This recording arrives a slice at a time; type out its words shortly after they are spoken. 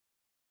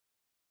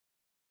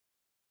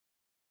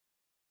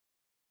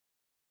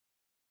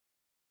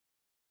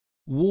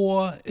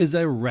War is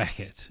a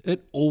racket.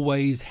 It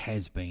always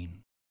has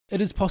been.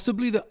 It is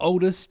possibly the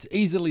oldest,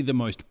 easily the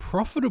most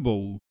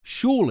profitable,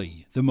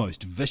 surely the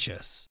most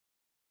vicious.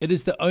 It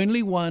is the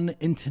only one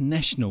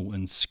international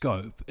in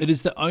scope. It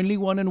is the only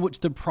one in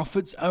which the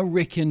profits are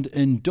reckoned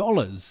in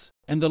dollars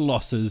and the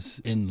losses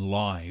in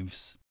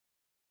lives.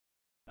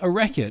 A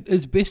racket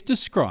is best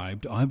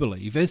described, I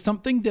believe, as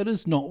something that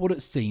is not what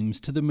it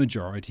seems to the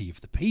majority of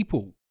the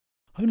people.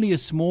 Only a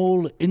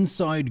small,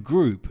 inside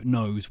group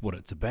knows what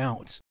it's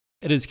about.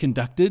 It is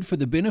conducted for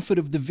the benefit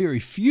of the very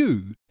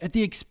few at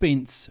the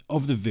expense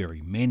of the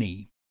very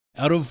many.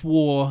 Out of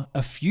war,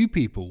 a few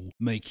people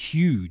make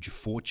huge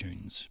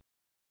fortunes.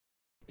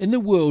 In the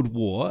World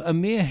War, a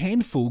mere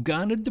handful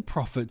garnered the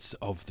profits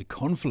of the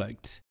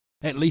conflict.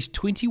 At least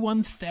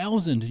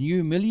 21,000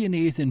 new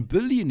millionaires and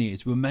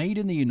billionaires were made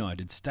in the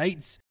United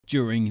States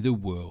during the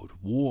World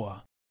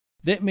War.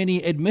 That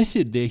many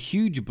admitted their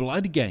huge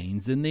blood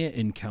gains in their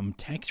income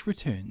tax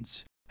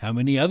returns. How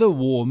many other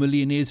war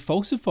millionaires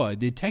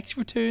falsified their tax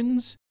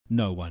returns?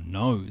 No one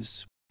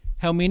knows.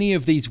 How many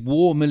of these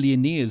war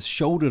millionaires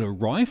shouldered a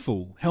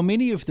rifle? How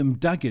many of them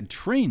dug a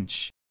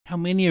trench? How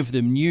many of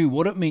them knew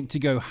what it meant to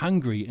go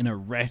hungry in a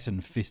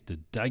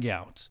rat-infested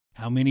dugout?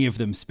 How many of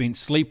them spent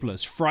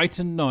sleepless,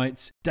 frightened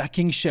nights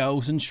ducking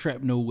shells and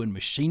shrapnel and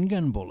machine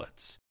gun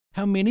bullets?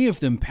 How many of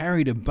them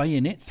parried a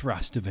bayonet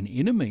thrust of an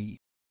enemy?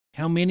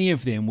 How many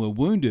of them were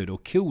wounded or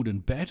killed in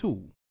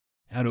battle?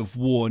 Out of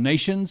war,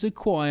 nations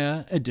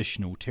acquire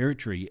additional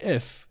territory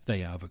if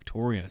they are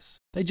victorious.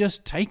 They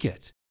just take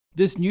it.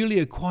 This newly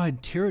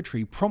acquired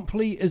territory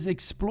promptly is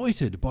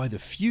exploited by the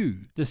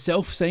few, the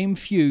selfsame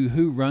few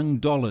who wrung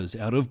dollars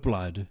out of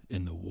blood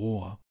in the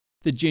war.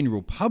 The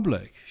general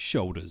public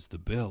shoulders the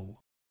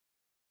bill.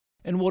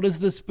 And what is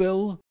this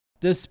bill?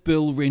 This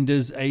bill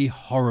renders a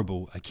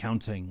horrible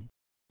accounting.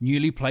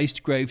 Newly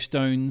placed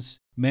gravestones,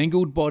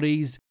 mangled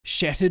bodies,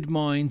 shattered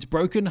minds,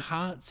 broken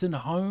hearts and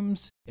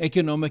homes,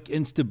 economic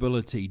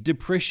instability,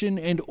 depression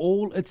and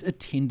all its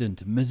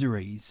attendant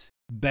miseries,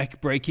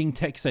 back-breaking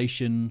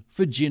taxation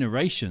for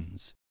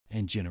generations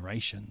and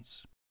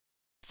generations.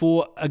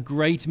 For a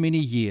great many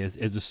years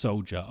as a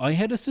soldier, I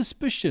had a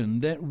suspicion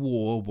that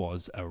war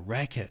was a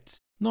racket.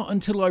 Not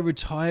until I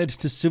retired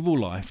to civil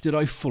life did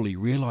I fully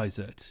realize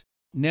it.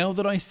 Now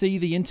that I see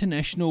the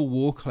international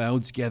war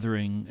clouds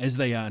gathering as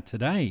they are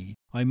today,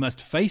 I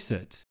must face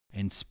it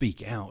and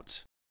speak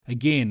out.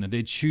 Again,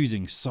 they're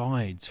choosing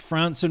sides.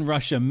 France and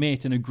Russia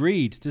met and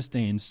agreed to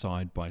stand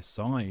side by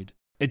side.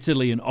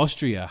 Italy and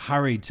Austria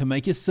hurried to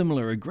make a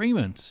similar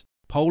agreement.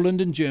 Poland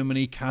and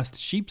Germany cast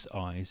sheep's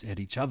eyes at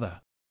each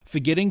other,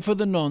 forgetting for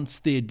the nonce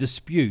their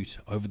dispute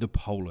over the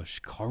Polish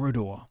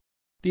corridor.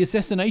 The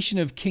assassination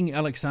of King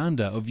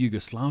Alexander of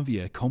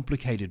Yugoslavia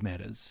complicated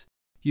matters.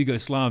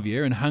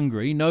 Yugoslavia and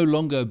Hungary, no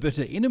longer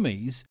bitter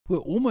enemies, were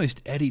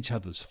almost at each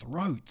other's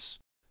throats.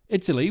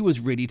 Italy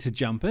was ready to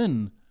jump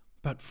in,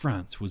 but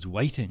France was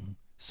waiting.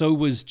 So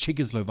was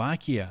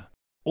Czechoslovakia.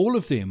 All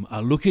of them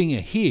are looking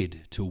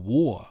ahead to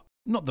war.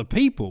 Not the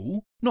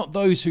people, not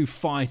those who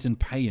fight and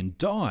pay and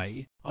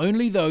die,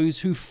 only those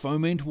who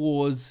foment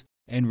wars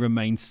and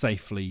remain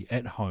safely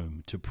at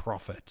home to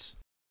profit.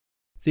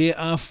 There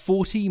are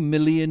 40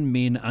 million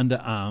men under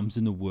arms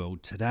in the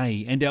world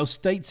today, and our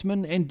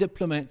statesmen and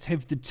diplomats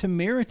have the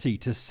temerity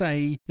to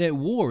say that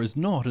war is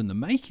not in the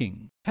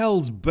making.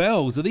 Hell's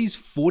bells, are these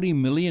 40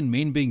 million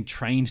men being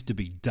trained to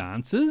be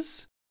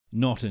dancers?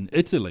 Not in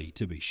Italy,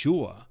 to be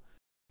sure.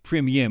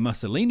 Premier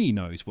Mussolini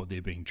knows what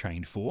they're being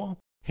trained for.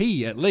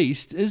 He, at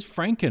least, is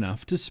frank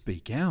enough to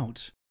speak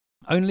out.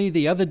 Only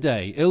the other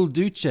day, Il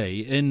Duce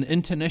in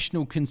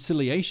International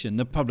Conciliation,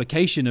 the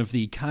publication of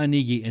the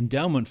Carnegie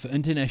Endowment for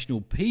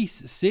International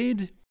Peace,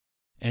 said,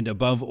 "And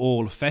above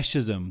all,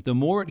 fascism, the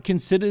more it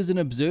considers and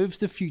observes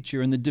the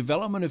future and the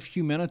development of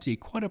humanity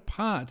quite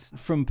apart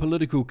from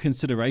political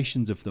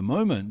considerations of the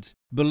moment,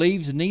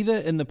 believes neither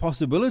in the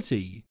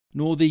possibility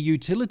nor the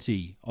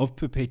utility of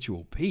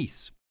perpetual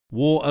peace.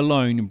 War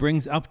alone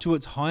brings up to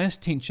its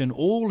highest tension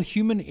all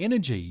human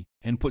energy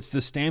and puts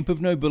the stamp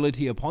of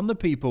nobility upon the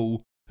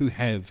people who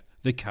have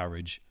the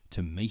courage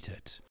to meet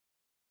it."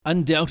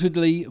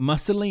 Undoubtedly,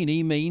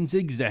 Mussolini means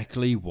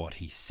exactly what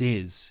he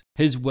says.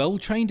 His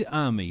well-trained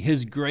army,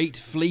 his great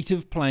fleet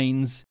of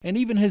planes, and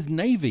even his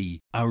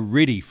navy are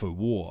ready for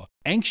war,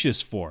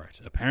 anxious for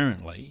it,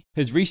 apparently.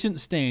 His recent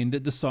stand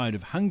at the side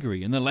of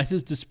Hungary in the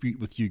latter's dispute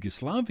with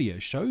Yugoslavia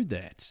showed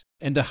that.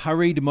 And the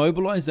hurried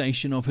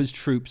mobilization of his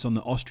troops on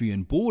the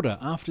Austrian border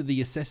after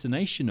the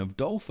assassination of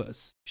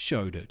Dollfuss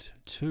showed it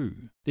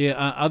too. There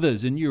are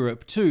others in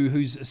Europe too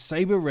whose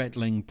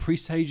saber-rattling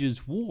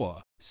presages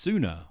war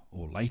sooner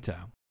or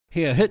later.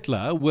 Herr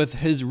Hitler, with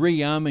his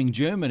rearming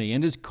Germany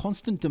and his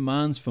constant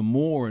demands for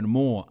more and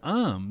more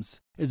arms,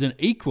 is an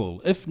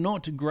equal, if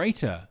not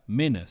greater,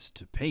 menace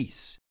to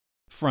peace.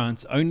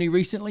 France only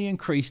recently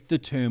increased the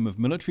term of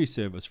military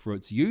service for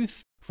its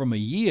youth from a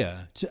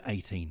year to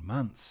 18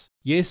 months.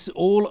 Yes,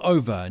 all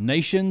over,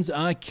 nations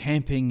are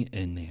camping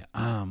in their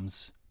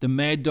arms. The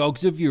mad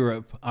dogs of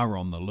Europe are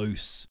on the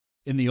loose.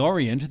 In the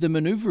Orient, the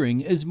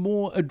maneuvering is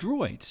more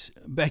adroit.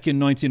 Back in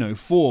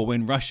 1904,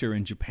 when Russia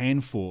and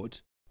Japan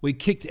fought, we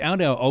kicked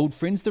out our old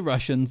friends the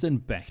Russians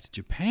and backed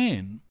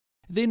Japan.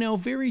 Then our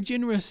very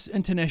generous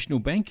international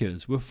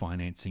bankers were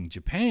financing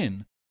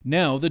Japan.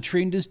 Now the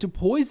trend is to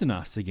poison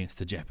us against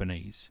the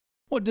Japanese.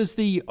 What does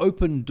the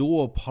open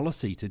door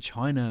policy to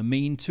China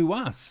mean to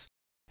us?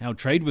 Our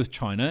trade with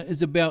China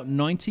is about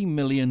 $90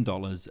 million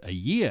a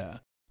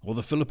year. Or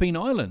the Philippine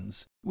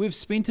Islands. We've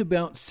spent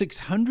about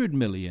 $600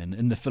 million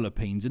in the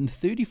Philippines in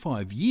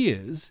 35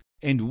 years,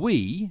 and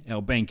we,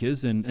 our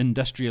bankers and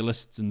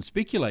industrialists and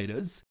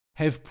speculators,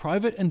 have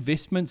private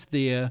investments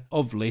there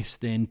of less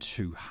than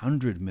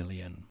 $200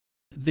 million.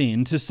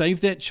 Then, to save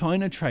that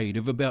China trade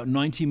of about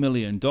 $90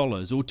 million,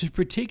 or to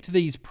protect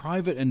these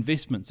private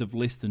investments of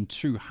less than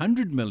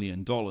 $200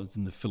 million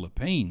in the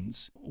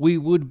Philippines, we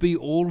would be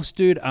all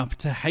stirred up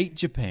to hate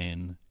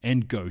Japan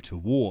and go to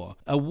war.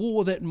 A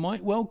war that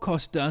might well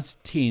cost us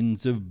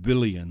tens of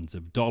billions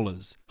of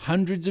dollars,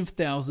 hundreds of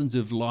thousands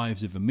of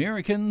lives of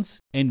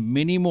Americans, and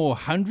many more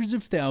hundreds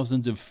of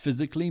thousands of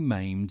physically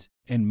maimed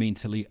and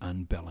mentally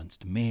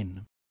unbalanced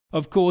men.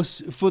 Of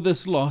course, for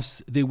this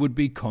loss, there would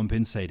be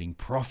compensating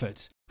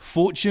profit.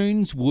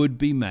 Fortunes would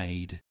be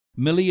made.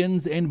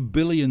 Millions and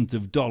billions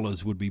of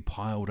dollars would be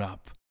piled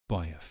up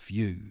by a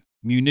few.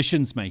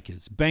 Munitions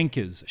makers,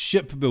 bankers,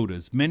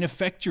 shipbuilders,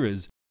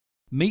 manufacturers,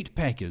 meat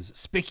packers,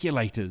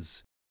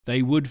 speculators,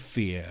 they would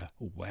fare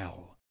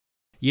well.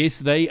 Yes,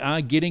 they are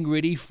getting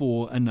ready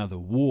for another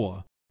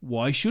war.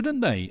 Why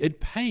shouldn't they? It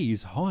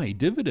pays high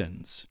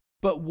dividends.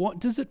 But what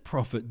does it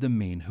profit the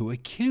men who are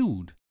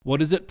killed? What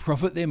does it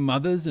profit their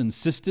mothers and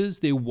sisters,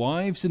 their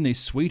wives and their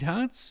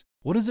sweethearts?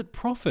 What does it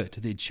profit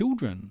their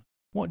children?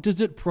 What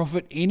does it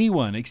profit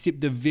anyone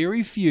except the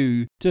very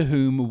few to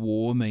whom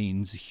war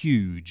means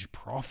huge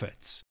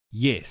profits?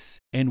 Yes,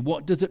 and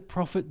what does it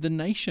profit the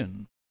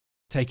nation?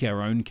 Take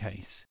our own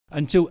case.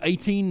 Until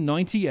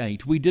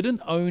 1898, we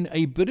didn't own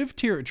a bit of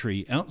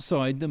territory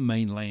outside the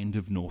mainland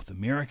of North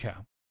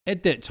America.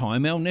 At that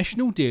time, our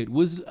national debt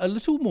was a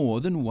little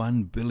more than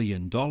 $1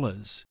 billion.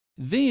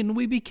 Then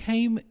we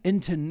became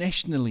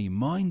internationally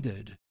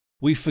minded.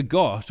 We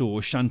forgot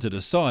or shunted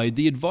aside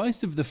the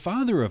advice of the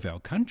father of our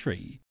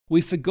country.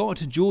 We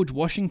forgot George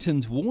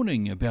Washington's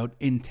warning about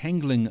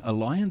entangling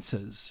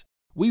alliances.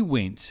 We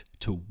went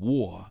to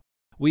war.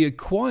 We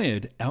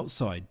acquired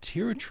outside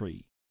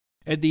territory.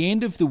 At the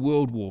end of the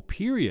World War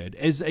period,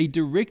 as a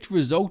direct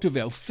result of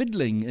our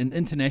fiddling in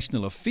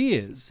international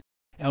affairs,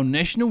 our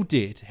national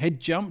debt had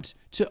jumped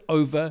to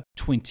over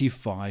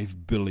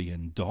 $25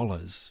 billion.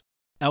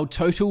 Our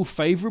total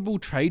favourable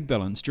trade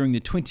balance during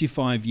the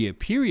 25-year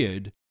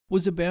period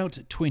was about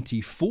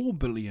 $24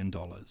 billion.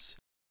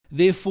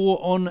 Therefore,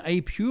 on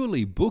a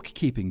purely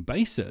bookkeeping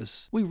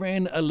basis, we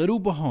ran a little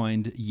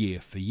behind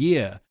year for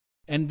year,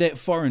 and that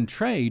foreign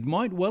trade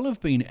might well have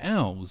been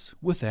ours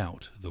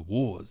without the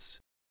wars.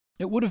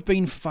 It would have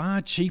been far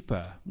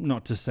cheaper,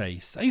 not to say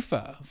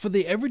safer, for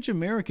the average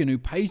American who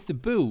pays the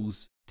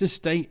bills to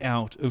stay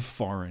out of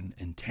foreign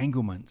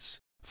entanglements.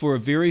 For a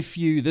very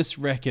few, this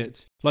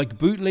racket, like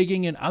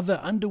bootlegging and other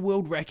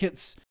underworld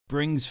rackets,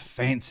 brings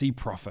fancy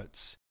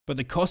profits. But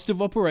the cost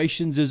of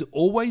operations is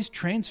always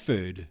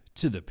transferred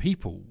to the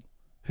people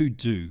who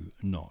do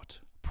not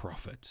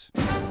profit.